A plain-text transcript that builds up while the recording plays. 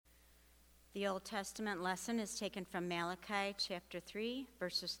The Old Testament lesson is taken from Malachi chapter 3,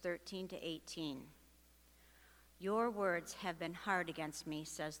 verses 13 to 18. Your words have been hard against me,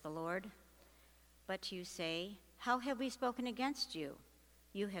 says the Lord. But you say, how have we spoken against you?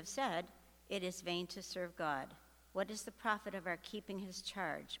 You have said, it is vain to serve God. What is the profit of our keeping his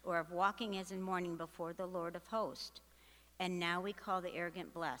charge, or of walking as in mourning before the Lord of hosts? And now we call the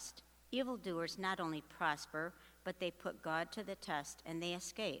arrogant blessed. Evildoers not only prosper, but they put God to the test, and they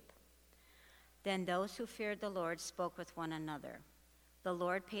escape. Then those who feared the Lord spoke with one another. The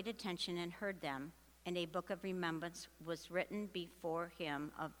Lord paid attention and heard them, and a book of remembrance was written before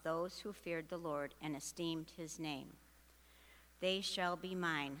him of those who feared the Lord and esteemed his name. They shall be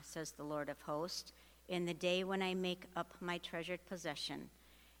mine, says the Lord of hosts, in the day when I make up my treasured possession,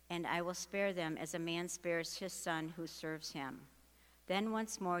 and I will spare them as a man spares his son who serves him. Then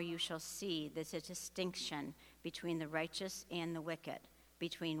once more you shall see there's a distinction between the righteous and the wicked,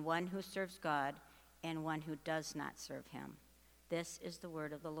 between one who serves God and one who does not serve him. This is the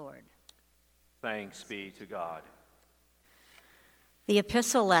word of the Lord. Thanks be to God. The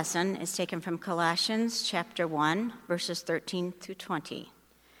epistle lesson is taken from Colossians chapter 1, verses 13 through 20.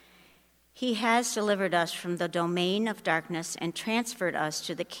 He has delivered us from the domain of darkness and transferred us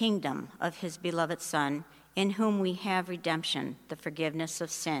to the kingdom of his beloved Son, in whom we have redemption, the forgiveness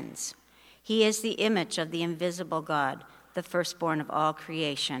of sins. He is the image of the invisible God, the firstborn of all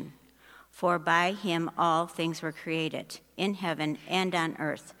creation. For by him all things were created, in heaven and on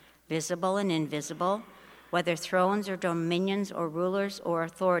earth, visible and invisible, whether thrones or dominions or rulers or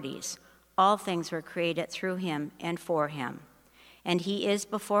authorities. All things were created through him and for him. And he is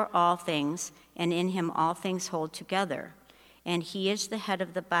before all things, and in him all things hold together. And he is the head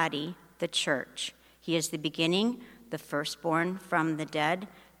of the body, the church. He is the beginning, the firstborn from the dead,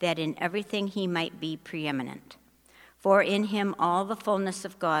 that in everything he might be preeminent. For in him all the fullness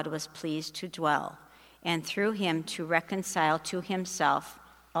of God was pleased to dwell, and through him to reconcile to himself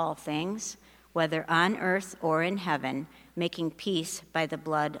all things, whether on earth or in heaven, making peace by the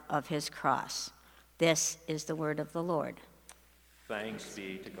blood of his cross. This is the word of the Lord. Thanks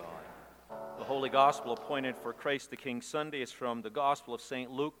be to God. The Holy Gospel appointed for Christ the King Sunday is from the Gospel of St.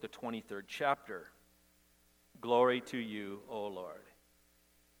 Luke, the 23rd chapter. Glory to you, O Lord.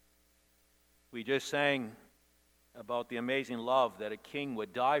 We just sang about the amazing love that a king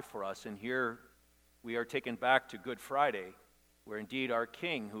would die for us, and here we are taken back to Good Friday, where indeed our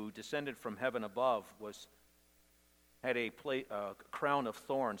king, who descended from heaven above, had a crown of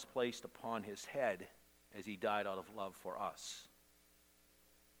thorns placed upon his head as he died out of love for us.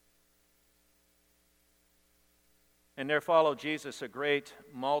 And there followed Jesus a great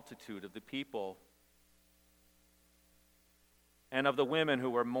multitude of the people and of the women who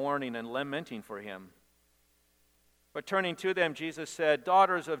were mourning and lamenting for him. But turning to them, Jesus said,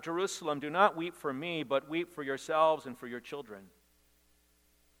 Daughters of Jerusalem, do not weep for me, but weep for yourselves and for your children.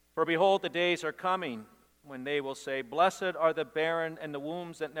 For behold, the days are coming when they will say, Blessed are the barren and the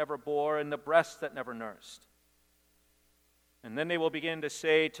wombs that never bore and the breasts that never nursed. And then they will begin to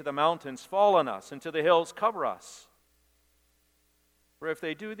say to the mountains, Fall on us, and to the hills, cover us. For if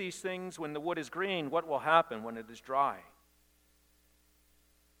they do these things when the wood is green, what will happen when it is dry?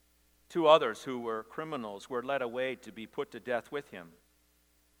 2 others who were criminals were led away to be put to death with him.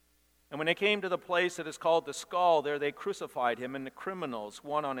 And when they came to the place that is called the Skull, there they crucified him and the criminals,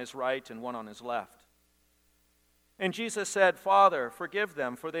 one on his right and one on his left. And Jesus said, Father, forgive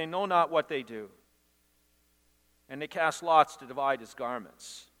them, for they know not what they do. And they cast lots to divide his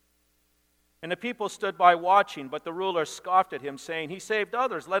garments. And the people stood by watching, but the ruler scoffed at him, saying, He saved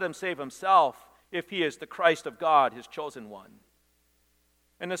others, let him save himself, if he is the Christ of God, his chosen one.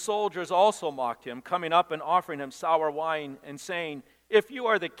 And the soldiers also mocked him, coming up and offering him sour wine and saying, If you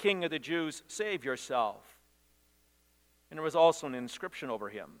are the king of the Jews, save yourself. And there was also an inscription over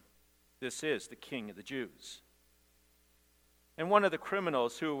him, This is the King of the Jews. And one of the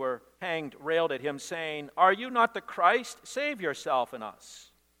criminals who were hanged railed at him, saying, Are you not the Christ? Save yourself and us.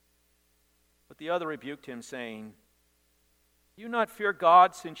 But the other rebuked him, saying, Do you not fear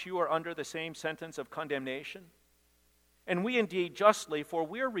God, since you are under the same sentence of condemnation? And we indeed justly, for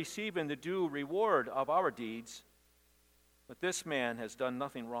we are receiving the due reward of our deeds. But this man has done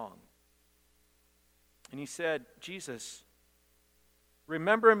nothing wrong. And he said, Jesus,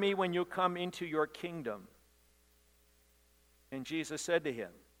 remember me when you come into your kingdom. And Jesus said to him,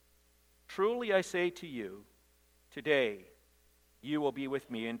 Truly I say to you, today you will be with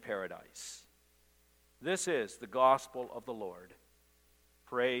me in paradise. This is the gospel of the Lord.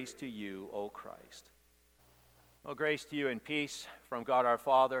 Praise to you, O Christ. Well, grace to you and peace from God our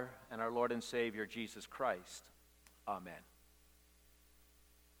Father and our Lord and Savior, Jesus Christ. Amen.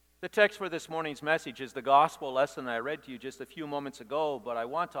 The text for this morning's message is the gospel lesson I read to you just a few moments ago, but I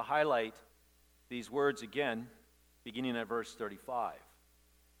want to highlight these words again, beginning at verse 35.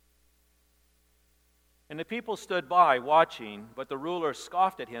 And the people stood by, watching, but the ruler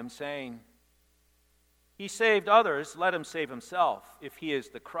scoffed at him, saying, "He saved others, let him save himself, if he is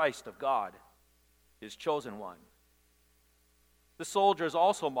the Christ of God, his chosen one." The soldiers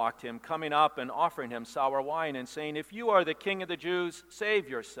also mocked him, coming up and offering him sour wine, and saying, "If you are the king of the Jews, save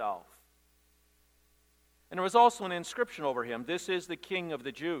yourself." And there was also an inscription over him, "This is the King of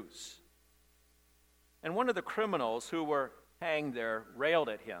the Jews." And one of the criminals who were hanged there railed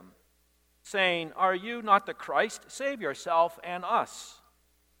at him, saying, "Are you not the Christ? Save yourself and us."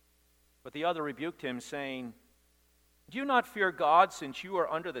 But the other rebuked him, saying, "Do you not fear God, since you are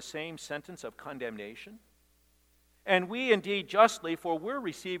under the same sentence of condemnation? And we indeed justly, for we're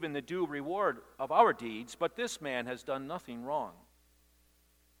receiving the due reward of our deeds, but this man has done nothing wrong."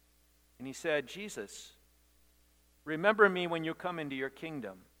 And he said, "Jesus, remember me when you come into your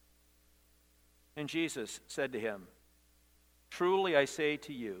kingdom." And Jesus said to him, "Truly I say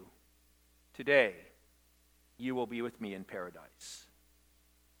to you, today you will be with me in paradise."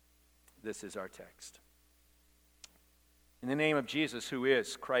 This is our text. In the name of Jesus, who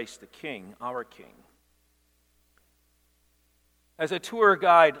is Christ the King, our King. As a tour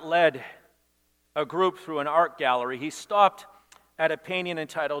guide led a group through an art gallery, he stopped at a painting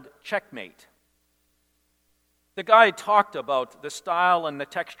entitled Checkmate. The guide talked about the style and the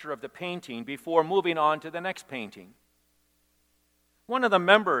texture of the painting before moving on to the next painting. One of the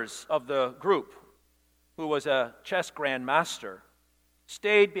members of the group, who was a chess grandmaster,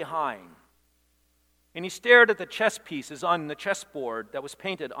 stayed behind, and he stared at the chess pieces on the chessboard that was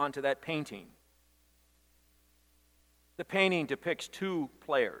painted onto that painting. The painting depicts two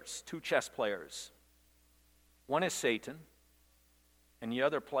chess players. One is Satan, and the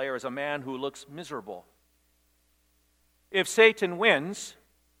other player is a man who looks miserable. If Satan wins,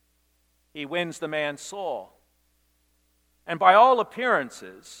 he wins the man's soul. And by all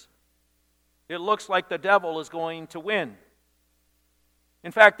appearances, it looks like the devil is going to win.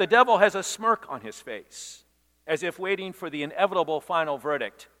 In fact, the devil has a smirk on his face, as if waiting for the inevitable final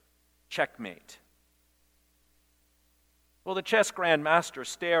verdict, checkmate. Well, the chess grandmaster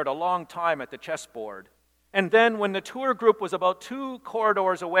stared a long time at the chessboard, and then when the tour group was about 2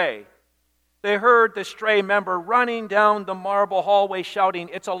 corridors away, they heard the stray member running down the marble hallway shouting,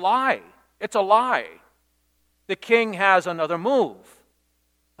 "It's a lie! It's a lie! The king has another move!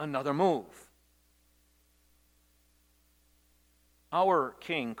 Another move!" Our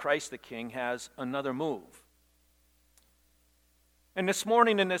King, Christ the King, has another move. And this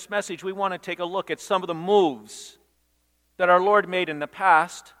morning in this message, we want to take a look at some of the moves that our Lord made in the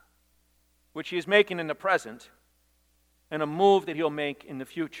past, which He is making in the present, and a move that He'll make in the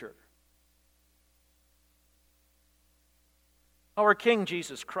future. Our King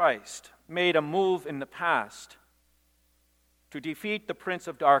Jesus Christ made a move in the past to defeat the prince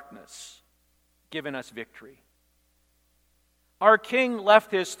of darkness, giving us victory. Our King left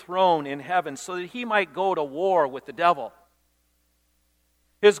His throne in heaven so that He might go to war with the devil.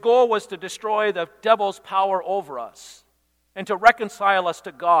 His goal was to destroy the devil's power over us and to reconcile us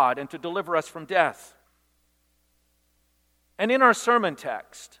to God and to deliver us from death. And in our sermon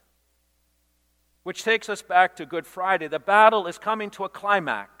text, which takes us back to Good Friday, the battle is coming to a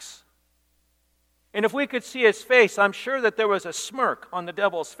climax. And if we could see His face, I'm sure that there was a smirk on the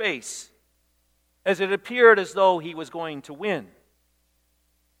devil's face as it appeared as though he was going to win.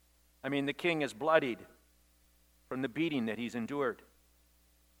 I mean, the king is bloodied from the beating that he's endured.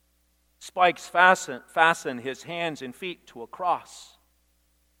 Spikes fasten his hands and feet to a cross.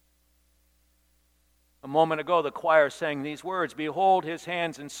 A moment ago, the choir sang these words, "Behold his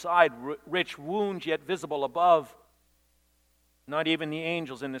hands and side, rich wounds yet visible above. Not even the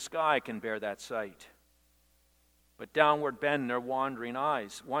angels in the sky can bear that sight. But downward bend their wandering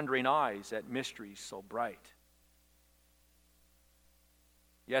eyes at mysteries so bright."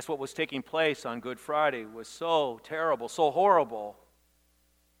 Yes, what was taking place on Good Friday was so terrible, so horrible,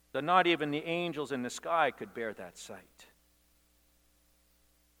 that not even the angels in the sky could bear that sight.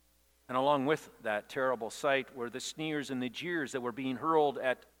 And along with that terrible sight were the sneers and the jeers that were being hurled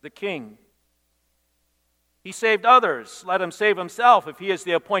at the king. He saved others. Let him save himself if he is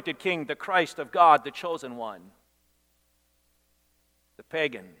the appointed king, the Christ of God, the chosen one. The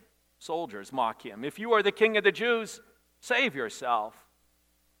pagan soldiers mock him. If you are the king of the Jews, save yourself.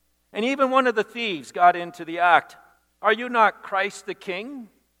 And even one of the thieves got into the act. Are you not Christ the king?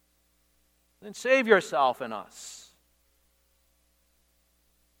 Then save yourself and us.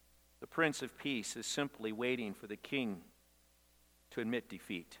 The Prince of Peace is simply waiting for the king to admit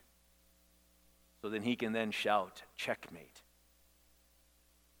defeat. so that he can then shout, "Checkmate."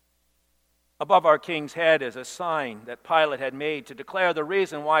 Above our king's head is a sign that Pilate had made to declare the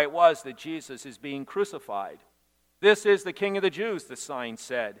reason why it was that Jesus is being crucified. "This is the King of the Jews," the sign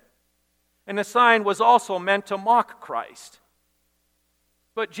said. And the sign was also meant to mock Christ.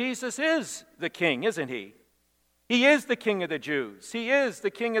 But Jesus is the king, isn't he? He is the King of the Jews. He is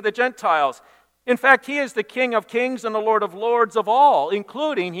the King of the Gentiles. In fact, he is the King of kings and the Lord of lords of all,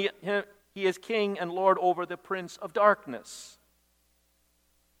 including he is King and Lord over the Prince of Darkness.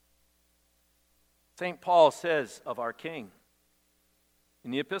 St. Paul says of our King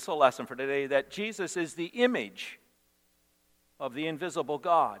in the epistle lesson for today that Jesus is the image of the invisible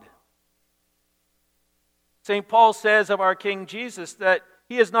God. St. Paul says of our King Jesus that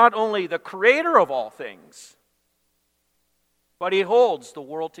he is not only the creator of all things, but he holds the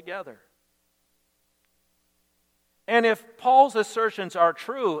world together. And if Paul's assertions are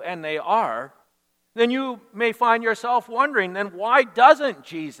true, and they are, then you may find yourself wondering, then why doesn't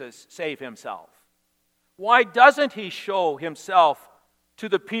Jesus save himself? Why doesn't he show himself to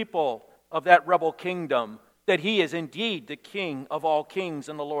the people of that rebel kingdom that he is indeed the King of all kings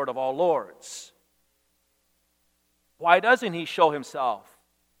and the Lord of all lords? Why doesn't he show himself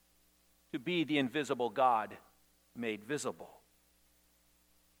to be the invisible God made visible?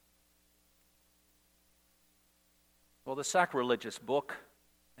 Well, the sacrilegious book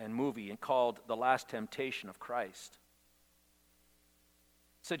and movie called The Last Temptation of Christ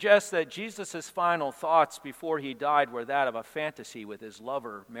suggests that Jesus' final thoughts before he died were that of a fantasy with his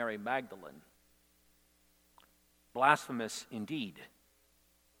lover, Mary Magdalene. Blasphemous indeed.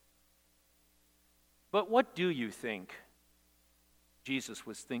 But what do you think Jesus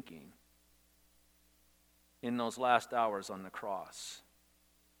was thinking in those last hours on the cross?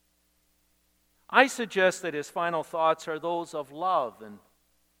 I suggest that his final thoughts are those of love and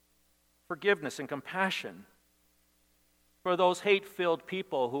forgiveness and compassion for those hate-filled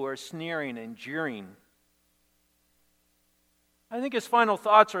people who are sneering and jeering. I think his final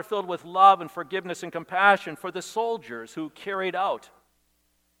thoughts are filled with love and forgiveness and compassion for the soldiers who carried out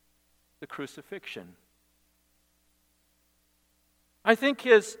the crucifixion. I think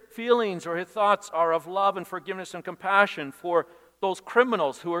his feelings or his thoughts are of love and forgiveness and compassion for those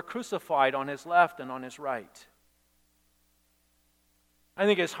criminals who were crucified on his left and on his right. I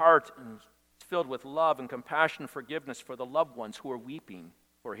think his heart is filled with love and compassion and forgiveness for the loved ones who are weeping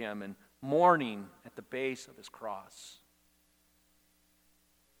for him and mourning at the base of his cross.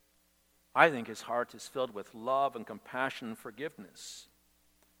 I think his heart is filled with love and compassion and forgiveness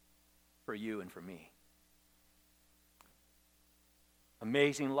for you and for me.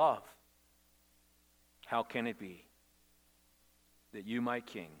 Amazing love. How can it be that you, my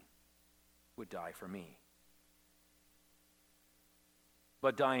King, would die for me?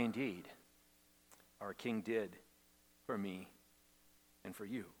 But die indeed, our King did for me and for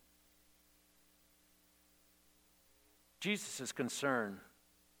you. Jesus' concern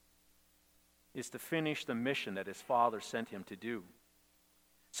is to finish the mission that his Father sent him to do.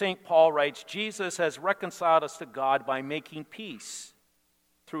 St. Paul writes, Jesus has reconciled us to God by making peace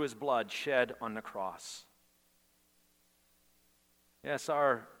through his blood shed on the cross. Yes,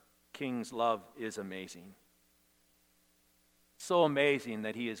 our King's love is amazing. So amazing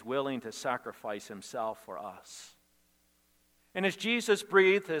that he is willing to sacrifice himself for us. And as Jesus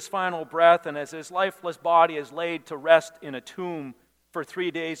breathed his final breath and as his lifeless body is laid to rest in a tomb for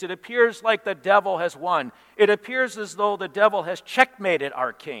 3 days, it appears like the devil has won. It appears as though the devil has checkmated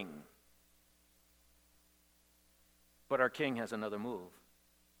our King. But our King has another move.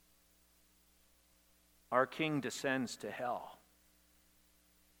 Our King descends to hell.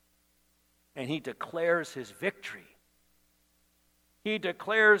 And he declares his victory. He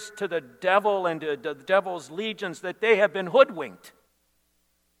declares to the devil and to the devil's legions that they have been hoodwinked.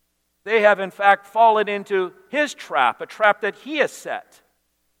 They have in fact fallen into his trap, a trap that he has set.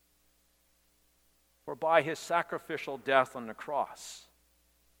 For by his sacrificial death on the cross,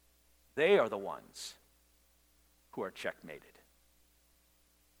 they are the ones who are checkmated.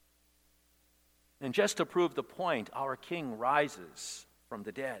 And just to prove the point, our King rises from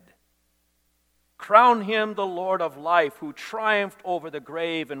the dead. Crown him the Lord of life, who triumphed over the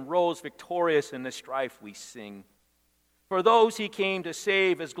grave and rose victorious in the strife we sing. For those he came to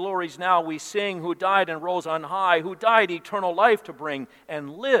save, his glories now we sing, who died and rose on high, who died eternal life to bring,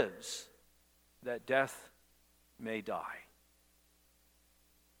 and lives that death may die.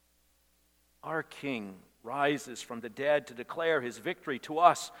 Our King rises from the dead to declare his victory to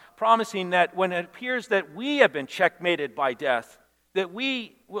us, promising that when it appears that we have been checkmated by death, that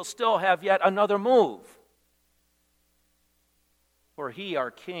we will still have yet another move. For he,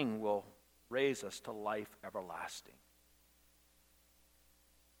 our King, will raise us to life everlasting.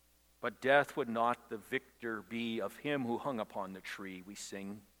 But death would not the victor be of him who hung upon the tree, we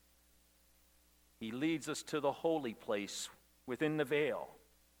sing. He leads us to the holy place within the veil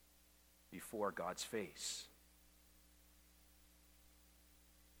before God's face.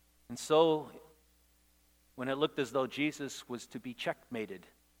 And so, when it looked as though Jesus was to be checkmated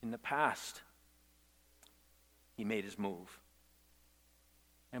in the past, he made his move.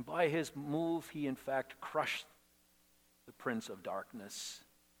 And by his move, he in fact crushed the prince of darkness,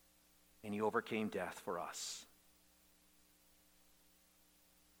 and he overcame death for us.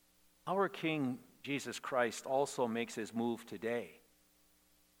 Our King Jesus Christ also makes his move today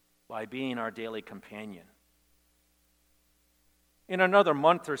by being our daily companion. In another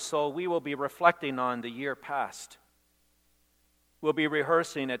month or so, we will be reflecting on the year past. We'll be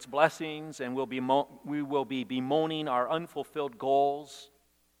rehearsing its blessings, and we will be bemoaning our unfulfilled goals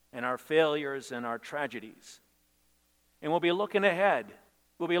and our failures and our tragedies. And we'll be looking ahead.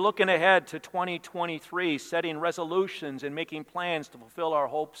 We'll be looking ahead to 2023, setting resolutions and making plans to fulfill our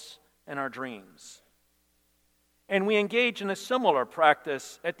hopes and our dreams. And we engage in a similar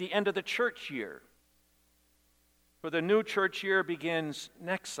practice at the end of the church year. For the new church year begins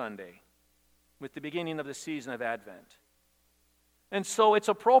next Sunday with the beginning of the season of Advent. And so it's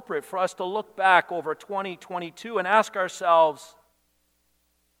appropriate for us to look back over 2022 and ask ourselves,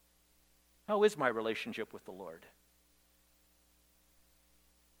 how is my relationship with the Lord?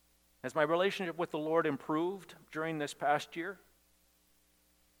 Has my relationship with the Lord improved during this past year?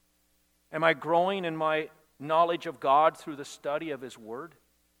 Am I growing in my knowledge of God through the study of His Word?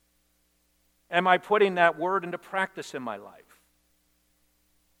 Am I putting that Word into practice in my life?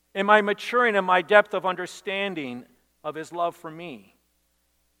 Am I maturing in my depth of understanding of His love for me?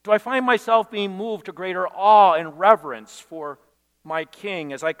 Do I find myself being moved to greater awe and reverence for my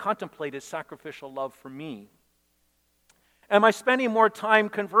King as I contemplate His sacrificial love for me? Am I spending more time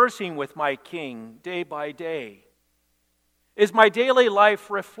conversing with my King day by day? Is my daily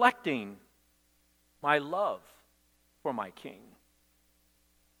life reflecting my love for my King?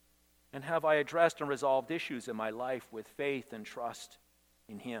 And have I addressed and resolved issues in my life with faith and trust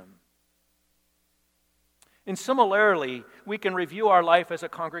in Him? And similarly, we can review our life as a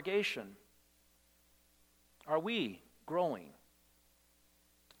congregation. Are we growing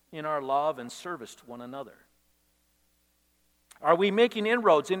in our love and service to one another? Are we making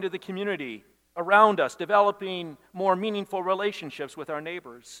inroads into the community around us, developing more meaningful relationships with our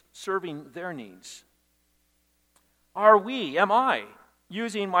neighbors, serving their needs? Am I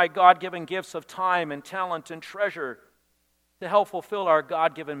using my God-given gifts of time and talent and treasure to help fulfill our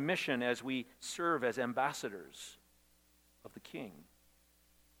God-given mission as we serve as ambassadors of the King?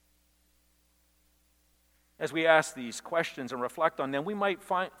 As we ask these questions and reflect on them, we might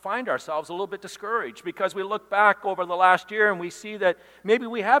find ourselves a little bit discouraged because we look back over the last year and we see that maybe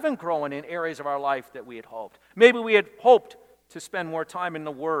we haven't grown in areas of our life that we had hoped. Maybe we had hoped to spend more time in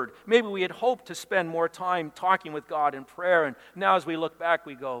the Word. Maybe we had hoped to spend more time talking with God in prayer. And now as we look back,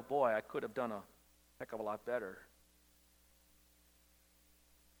 we go, boy, I could have done a heck of a lot better.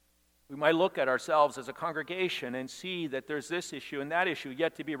 We might look at ourselves as a congregation and see that there's this issue and that issue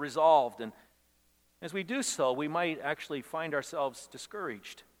yet to be resolved. And as we do so, we might actually find ourselves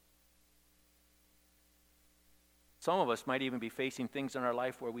discouraged. Some of us might even be facing things in our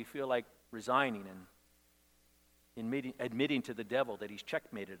life where we feel like resigning and admitting to the devil that he's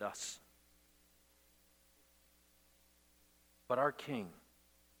checkmated us. But our King,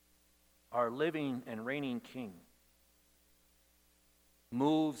 our living and reigning King,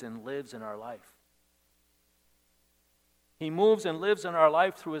 moves and lives in our life. He moves and lives in our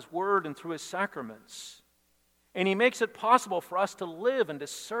life through His Word and through His sacraments. And He makes it possible for us to live and to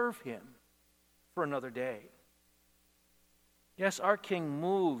serve Him for another day. Yes, our King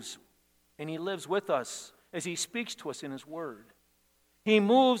moves and He lives with us as He speaks to us in His Word. He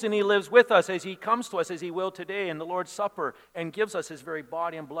moves and He lives with us as He comes to us as He will today in the Lord's Supper and gives us His very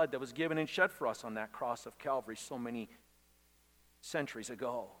body and blood that was given and shed for us on that cross of Calvary so many centuries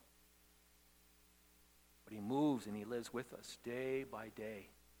ago. But He moves and He lives with us day by day,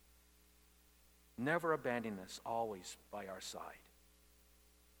 never abandoning us, always by our side.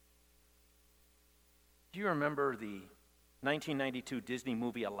 Do you remember the 1992 Disney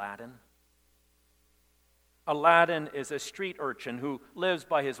movie Aladdin? Aladdin is a street urchin who lives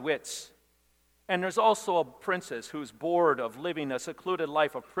by his wits. And there's also a princess who's bored of living a secluded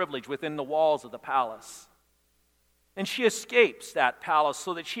life of privilege within the walls of the palace. And she escapes that palace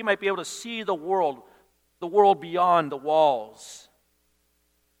so that she might be able to see the world beyond the walls.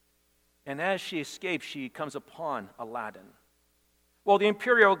 And as she escapes, she comes upon Aladdin. Well, the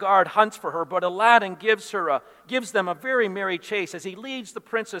imperial guard hunts for her, but Aladdin gives them a very merry chase as he leads the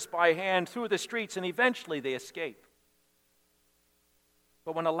princess by hand through the streets, and eventually they escape.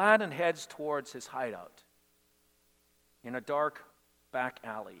 But when Aladdin heads towards his hideout in a dark back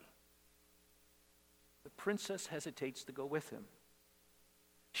alley, the princess hesitates to go with him.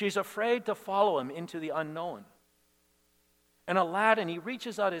 She's afraid to follow him into the unknown. And Aladdin, he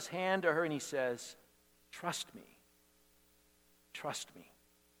reaches out his hand to her and he says, "Trust me. Trust me."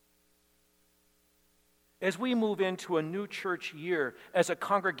 As we move into a new church year as a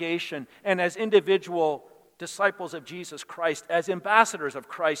congregation and as individual disciples of Jesus Christ, as ambassadors of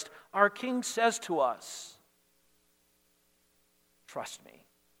Christ, our King says to us, "Trust me.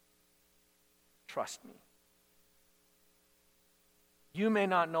 Trust me." You may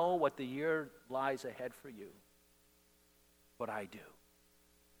not know what the year lies ahead for you, but I do.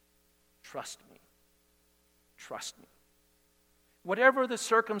 Trust me. Trust me. Whatever the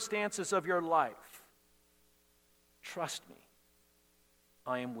circumstances of your life, trust me,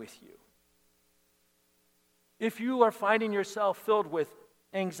 I am with you. If you are finding yourself filled with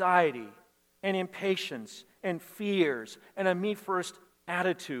anxiety and impatience and fears and a me-first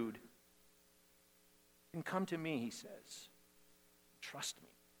attitude, then come to me, he says. Trust me,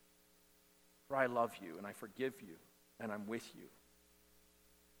 for I love you and I forgive you and I'm with you.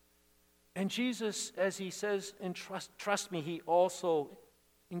 And Jesus, as he says, and trust me, he also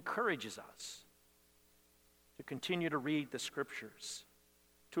encourages us to continue to read the Scriptures,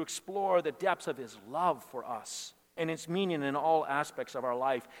 to explore the depths of his love for us and its meaning in all aspects of our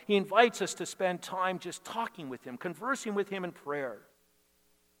life. He invites us to spend time just talking with him, conversing with him in prayer,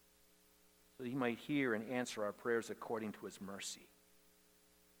 so that he might hear and answer our prayers according to his mercy.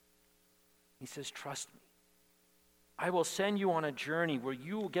 He says, "Trust me. I will send you on a journey where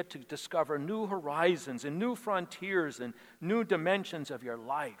you will get to discover new horizons and new frontiers and new dimensions of your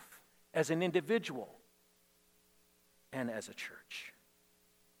life as an individual and as a church."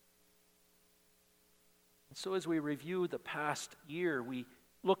 And so as we review the past year, we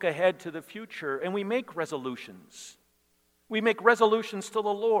look ahead to the future and we make resolutions. We make resolutions to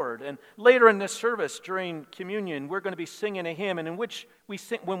the Lord. And later in this service, during communion, we're going to be singing a hymn, and in which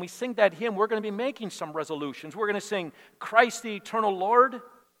when we sing that hymn, we're going to be making some resolutions. We're going to sing, "Christ the eternal Lord,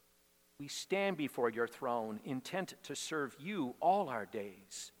 we stand before your throne, intent to serve you all our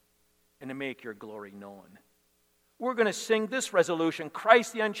days and to make your glory known." We're going to sing this resolution,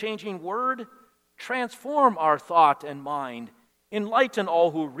 "Christ the unchanging word, transform our thought and mind, enlighten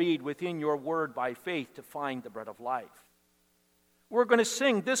all who read within your word by faith to find the bread of life." We're going to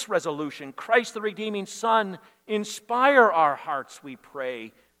sing this resolution, "Christ the redeeming Son, inspire our hearts, we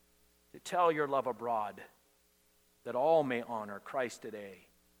pray, to tell your love abroad, that all may honor Christ today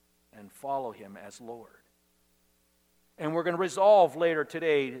and follow him as Lord." And we're going to resolve later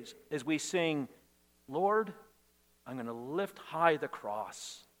today as we sing, "Lord, I'm going to lift high the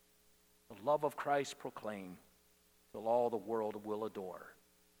cross, the love of Christ proclaim, till all the world will adore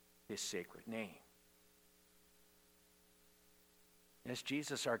his sacred name." As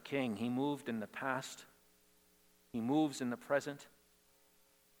Jesus, our King, he moved in the past, he moves in the present,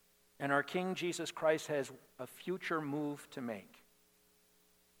 and our King Jesus Christ has a future move to make.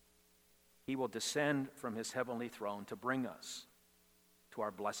 He will descend from his heavenly throne to bring us to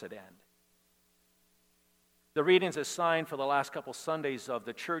our blessed end. The readings assigned for the last couple Sundays of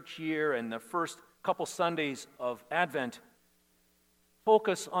the church year and the first couple Sundays of Advent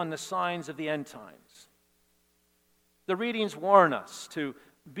focus on the signs of the end times. The readings warn us to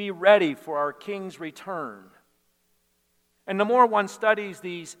be ready for our King's return. And the more one studies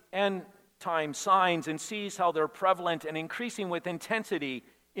these end time signs and sees how they're prevalent and increasing with intensity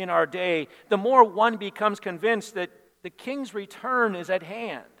in our day, the more one becomes convinced that the King's return is at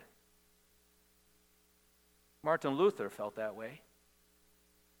hand. Martin Luther felt that way.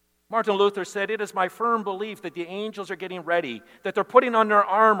 Martin Luther said, "It is my firm belief that the angels are getting ready, that they're putting on their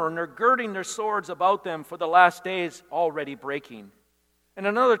armor and they're girding their swords about them for the last days already breaking." And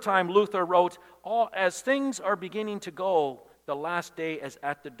another time Luther wrote, "As things are beginning to go, the last day is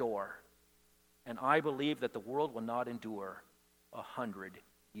at the door. And I believe that the world will not endure 100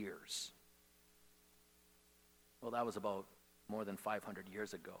 years." Well, that was about more than 500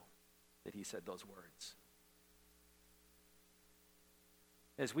 years ago that he said those words.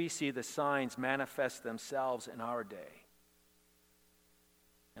 As we see the signs manifest themselves in our day,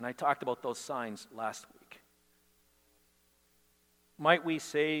 and I talked about those signs last week, might we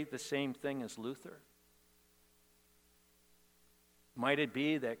say the same thing as Luther? Might it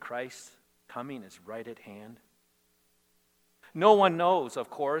be that Christ's coming is right at hand? No one knows, of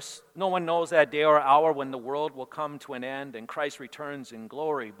course. No one knows that day or hour when the world will come to an end and Christ returns in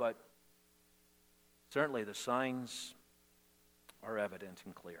glory, but certainly the signs are evident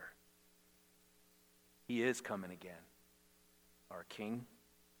and clear. He is coming again, our King.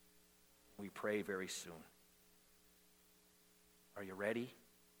 We pray very soon. Are you ready?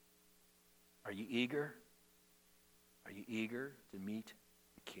 Are you eager? Are you eager to meet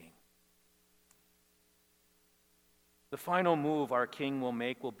the King? The final move our King will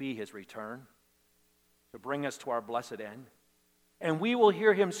make will be his return to bring us to our blessed end. And we will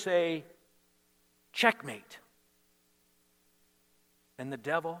hear him say, "Checkmate." And the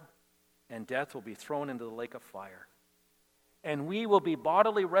devil and death will be thrown into the lake of fire. And we will be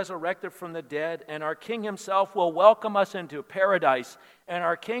bodily resurrected from the dead, and our King himself will welcome us into paradise, and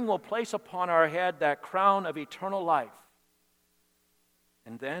our King will place upon our head that crown of eternal life.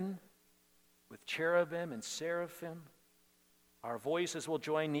 And then, with cherubim and seraphim, our voices will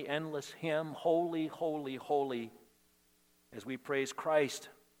join the endless hymn, "Holy, holy, holy," as we praise Christ,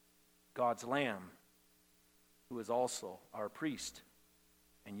 God's Lamb, who is also our priest,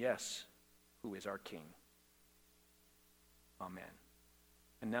 and yes, who is our King. Amen.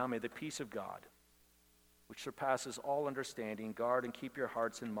 And now may the peace of God, which surpasses all understanding, guard and keep your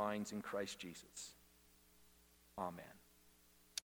hearts and minds in Christ Jesus. Amen.